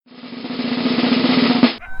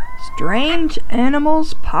Strange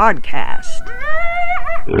Animals Podcast.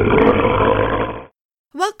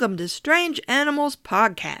 Welcome to Strange Animals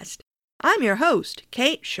Podcast. I'm your host,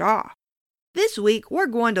 Kate Shaw. This week we're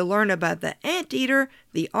going to learn about the anteater,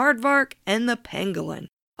 the aardvark, and the pangolin,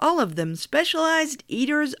 all of them specialized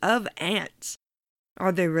eaters of ants.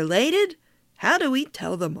 Are they related? How do we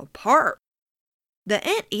tell them apart? The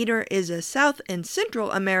anteater is a South and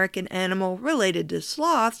Central American animal related to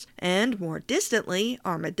sloths and, more distantly,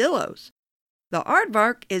 armadillos. The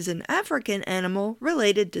aardvark is an African animal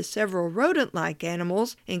related to several rodent-like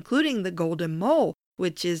animals, including the golden mole,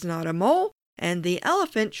 which is not a mole, and the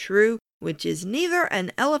elephant shrew, which is neither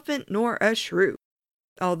an elephant nor a shrew.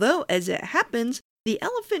 Although, as it happens, the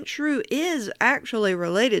elephant shrew is actually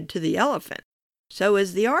related to the elephant. So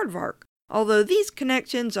is the aardvark, although these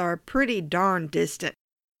connections are pretty darn distant.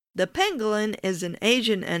 The pangolin is an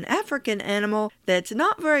Asian and African animal that's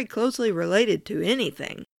not very closely related to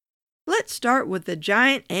anything. Let's start with the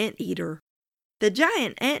giant anteater. The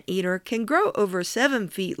giant anteater can grow over 7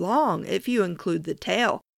 feet long if you include the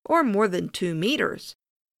tail, or more than 2 meters.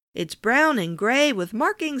 It's brown and gray with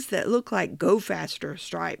markings that look like Go Faster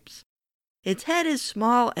stripes. Its head is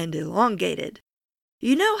small and elongated.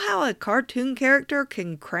 You know how a cartoon character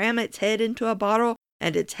can cram its head into a bottle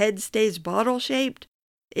and its head stays bottle-shaped?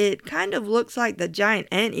 It kind of looks like the giant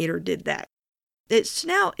anteater did that. Its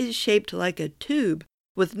snout is shaped like a tube,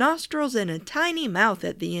 with nostrils and a tiny mouth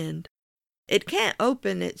at the end. It can't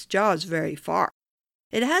open its jaws very far.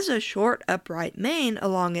 It has a short upright mane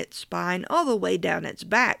along its spine all the way down its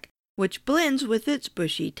back, which blends with its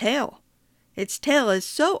bushy tail. Its tail is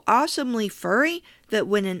so awesomely furry that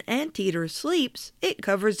when an anteater sleeps, it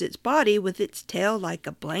covers its body with its tail like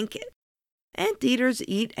a blanket. Anteaters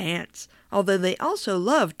eat ants, although they also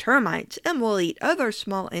love termites and will eat other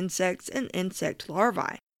small insects and insect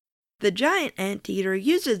larvae. The giant anteater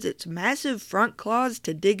uses its massive front claws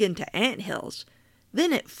to dig into anthills.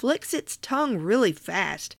 Then it flicks its tongue really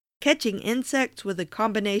fast, catching insects with a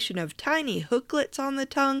combination of tiny hooklets on the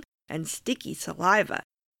tongue and sticky saliva.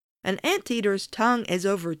 An anteater's tongue is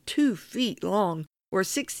over 2 feet long, or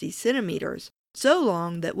 60 centimeters, so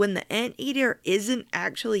long that when the anteater isn't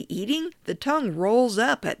actually eating, the tongue rolls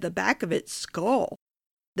up at the back of its skull.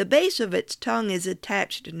 The base of its tongue is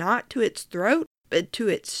attached not to its throat, but to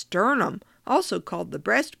its sternum, also called the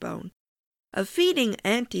breastbone. A feeding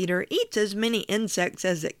anteater eats as many insects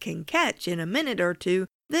as it can catch in a minute or two,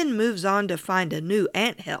 then moves on to find a new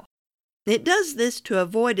anthill. It does this to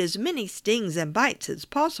avoid as many stings and bites as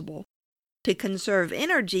possible. To conserve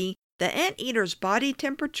energy, the anteater's body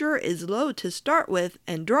temperature is low to start with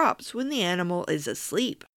and drops when the animal is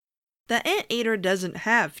asleep. The anteater doesn't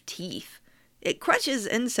have teeth. It crushes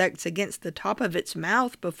insects against the top of its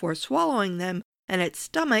mouth before swallowing them, and its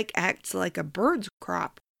stomach acts like a bird's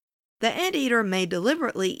crop. The anteater may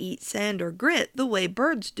deliberately eat sand or grit the way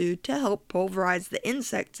birds do to help pulverize the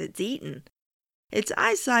insects it's eaten. Its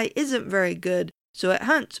eyesight isn't very good, so it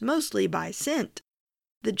hunts mostly by scent.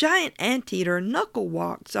 The giant anteater knuckle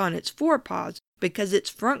walks on its forepaws because its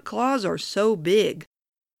front claws are so big.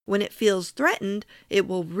 When it feels threatened, it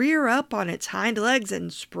will rear up on its hind legs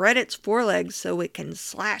and spread its forelegs so it can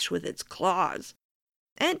slash with its claws.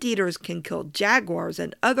 Anteaters can kill jaguars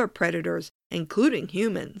and other predators, including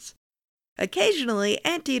humans. Occasionally,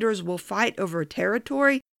 anteaters will fight over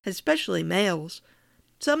territory, especially males.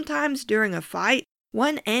 Sometimes during a fight,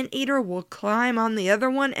 one anteater will climb on the other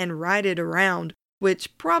one and ride it around,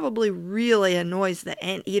 which probably really annoys the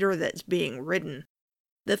anteater that's being ridden.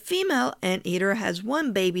 The female anteater has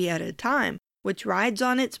one baby at a time, which rides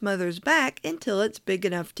on its mother's back until it's big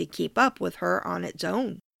enough to keep up with her on its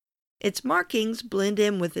own. Its markings blend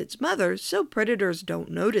in with its mother's so predators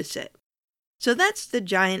don't notice it. So that's the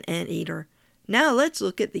giant anteater. Now let's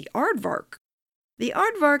look at the aardvark. The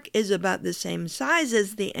aardvark is about the same size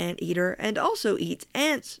as the anteater and also eats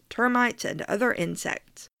ants, termites, and other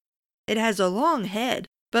insects. It has a long head,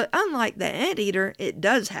 but unlike the anteater, it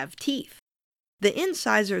does have teeth. The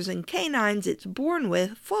incisors and canines it's born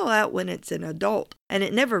with fall out when it's an adult, and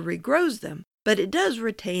it never regrows them, but it does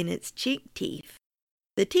retain its cheek teeth.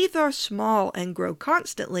 The teeth are small and grow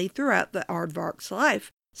constantly throughout the aardvark's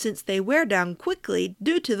life, since they wear down quickly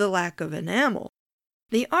due to the lack of enamel.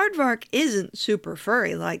 The aardvark isn't super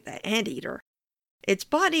furry like the anteater. Its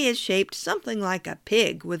body is shaped something like a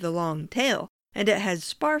pig with a long tail, and it has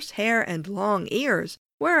sparse hair and long ears,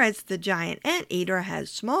 whereas the giant anteater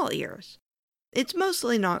has small ears. It's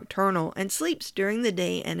mostly nocturnal and sleeps during the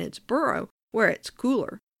day in its burrow, where it's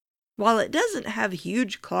cooler. While it doesn't have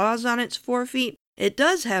huge claws on its forefeet, it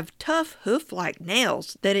does have tough hoof-like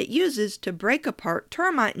nails that it uses to break apart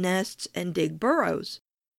termite nests and dig burrows.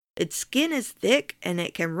 Its skin is thick and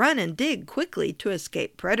it can run and dig quickly to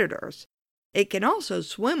escape predators. It can also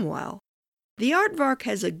swim well. The aardvark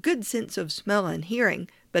has a good sense of smell and hearing,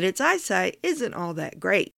 but its eyesight isn't all that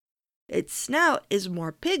great. Its snout is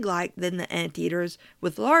more pig-like than the anteater's,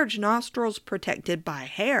 with large nostrils protected by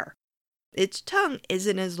hair. Its tongue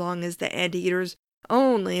isn't as long as the anteater's,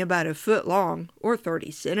 only about a foot long, or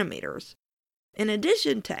 30 centimeters. In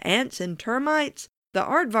addition to ants and termites, the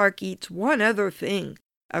aardvark eats one other thing,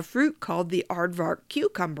 a fruit called the aardvark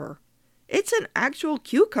cucumber. It's an actual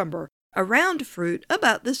cucumber, a round fruit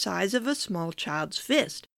about the size of a small child's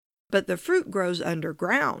fist, but the fruit grows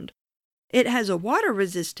underground. It has a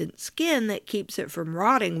water-resistant skin that keeps it from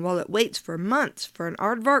rotting while it waits for months for an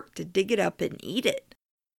aardvark to dig it up and eat it.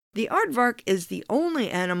 The aardvark is the only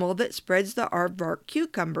animal that spreads the aardvark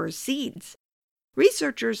cucumber's seeds.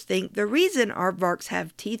 Researchers think the reason aardvarks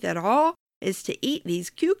have teeth at all is to eat these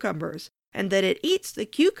cucumbers, and that it eats the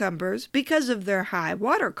cucumbers because of their high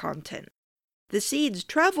water content. The seeds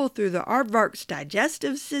travel through the aardvark's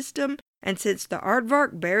digestive system, and since the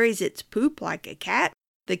aardvark buries its poop like a cat,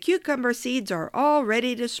 the cucumber seeds are all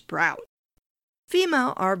ready to sprout.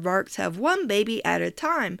 Female aardvarks have one baby at a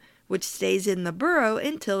time, which stays in the burrow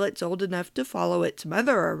until it's old enough to follow its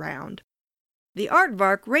mother around. The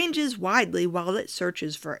aardvark ranges widely while it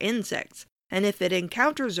searches for insects, and if it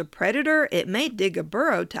encounters a predator, it may dig a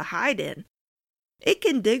burrow to hide in. It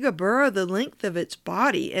can dig a burrow the length of its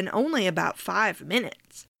body in only about 5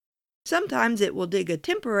 minutes. Sometimes it will dig a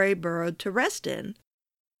temporary burrow to rest in.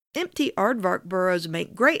 Empty aardvark burrows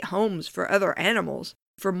make great homes for other animals,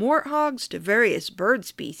 from warthogs to various bird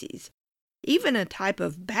species. Even a type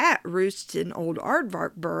of bat roosts in old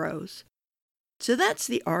aardvark burrows. So that's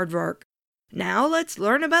the aardvark. Now let's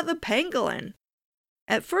learn about the pangolin.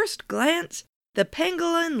 At first glance, the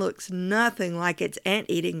pangolin looks nothing like its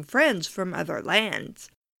ant-eating friends from other lands.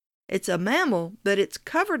 It's a mammal, but it's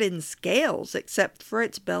covered in scales except for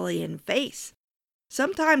its belly and face.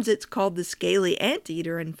 Sometimes it's called the scaly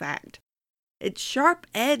anteater, in fact. Its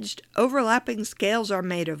sharp-edged, overlapping scales are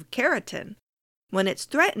made of keratin. When it's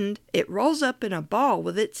threatened, it rolls up in a ball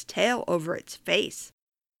with its tail over its face.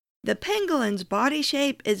 The pangolin's body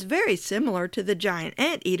shape is very similar to the giant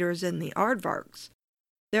anteaters and the aardvarks.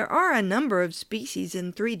 There are a number of species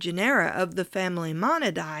in 3 genera of the family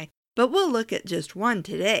Monnidae, but we'll look at just one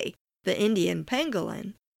today, the Indian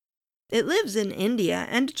pangolin. It lives in India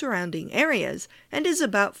and surrounding areas and is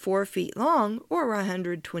about 4 feet long or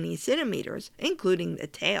 120 centimeters, including the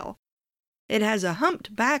tail. It has a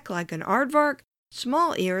humped back like an aardvark,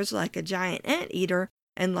 small ears like a giant anteater,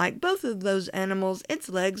 and like both of those animals, its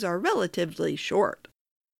legs are relatively short.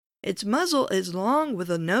 Its muzzle is long with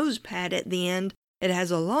a nose pad at the end. It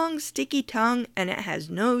has a long sticky tongue and it has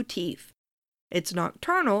no teeth. It's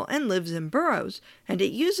nocturnal and lives in burrows, and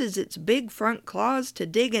it uses its big front claws to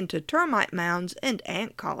dig into termite mounds and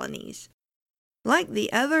ant colonies. Like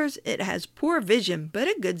the others, it has poor vision but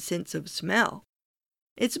a good sense of smell.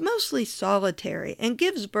 It's mostly solitary and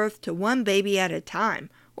gives birth to one baby at a time,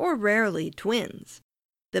 or rarely twins.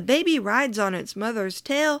 The baby rides on its mother's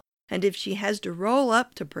tail, and if she has to roll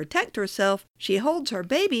up to protect herself, she holds her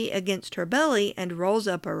baby against her belly and rolls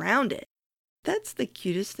up around it. That's the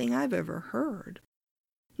cutest thing I've ever heard.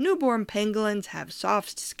 Newborn pangolins have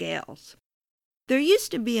soft scales. There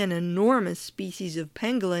used to be an enormous species of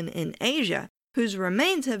pangolin in Asia, whose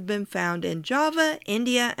remains have been found in Java,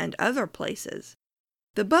 India, and other places.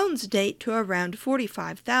 The bones date to around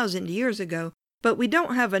 45,000 years ago, but we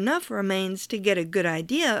don't have enough remains to get a good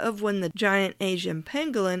idea of when the giant Asian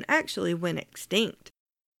pangolin actually went extinct.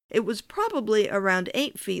 It was probably around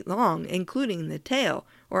 8 feet long, including the tail,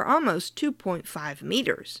 or almost 2.5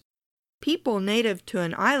 meters. People native to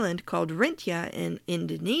an island called Rintia in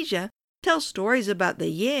Indonesia tell stories about the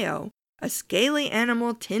yeo, a scaly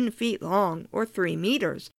animal 10 feet long, or 3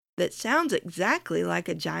 meters, that sounds exactly like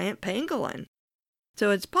a giant pangolin.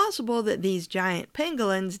 So it's possible that these giant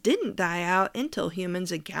pangolins didn't die out until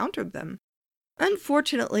humans encountered them.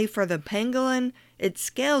 Unfortunately for the pangolin, its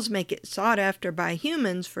scales make it sought after by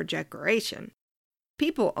humans for decoration.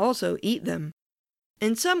 People also eat them.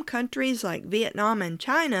 In some countries like Vietnam and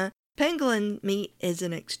China, pangolin meat is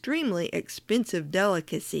an extremely expensive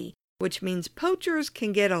delicacy, which means poachers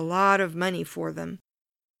can get a lot of money for them.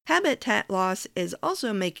 Habitat loss is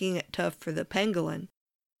also making it tough for the pangolin.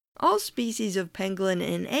 All species of pangolin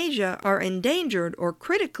in Asia are endangered or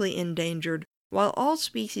critically endangered, while all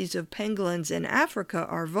species of pangolins in Africa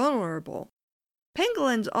are vulnerable.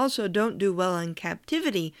 Pangolins also don't do well in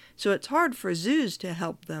captivity, so it's hard for zoos to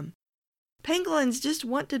help them. Pangolins just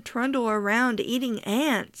want to trundle around eating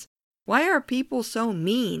ants. Why are people so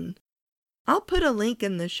mean? I'll put a link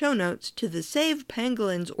in the show notes to the Save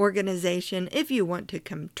Pangolins organization if you want to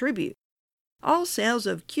contribute. All sales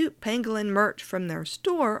of cute pangolin merch from their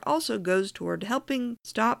store also goes toward helping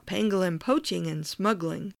stop pangolin poaching and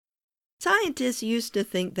smuggling. Scientists used to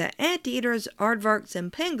think that anteaters, aardvarks,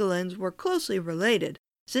 and pangolins were closely related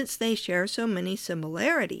since they share so many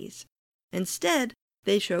similarities. Instead,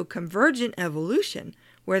 they show convergent evolution,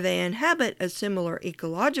 where they inhabit a similar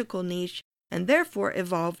ecological niche and therefore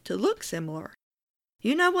evolved to look similar.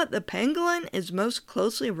 You know what the pangolin is most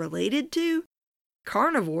closely related to?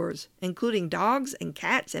 Carnivores, including dogs and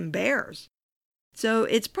cats and bears. So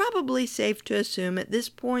it's probably safe to assume at this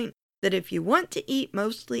point that if you want to eat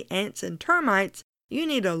mostly ants and termites, you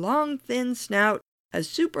need a long, thin snout, a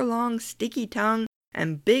super long, sticky tongue,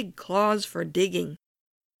 and big claws for digging.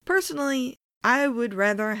 Personally, I would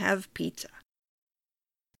rather have pizza.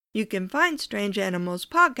 You can find Strange Animals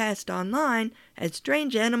Podcast online at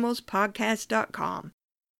strangeanimalspodcast.com.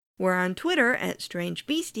 We're on Twitter at Strange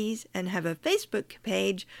Beasties and have a Facebook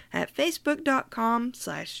page at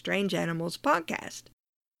facebook.com/strangeanimalspodcast.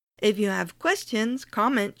 If you have questions,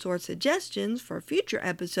 comments, or suggestions for future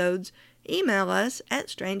episodes, email us at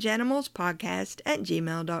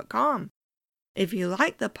strangeanimalspodcast@gmail.com. If you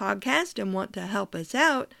like the podcast and want to help us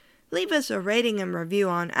out, leave us a rating and review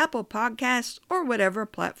on Apple Podcasts or whatever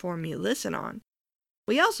platform you listen on.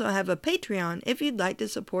 We also have a Patreon if you'd like to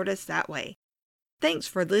support us that way. Thanks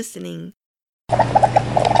for listening.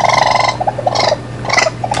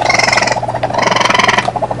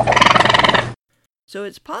 So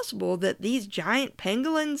it's possible that these giant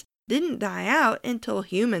pangolins didn't die out until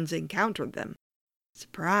humans encountered them.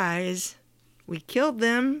 Surprise! We killed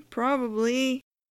them, probably.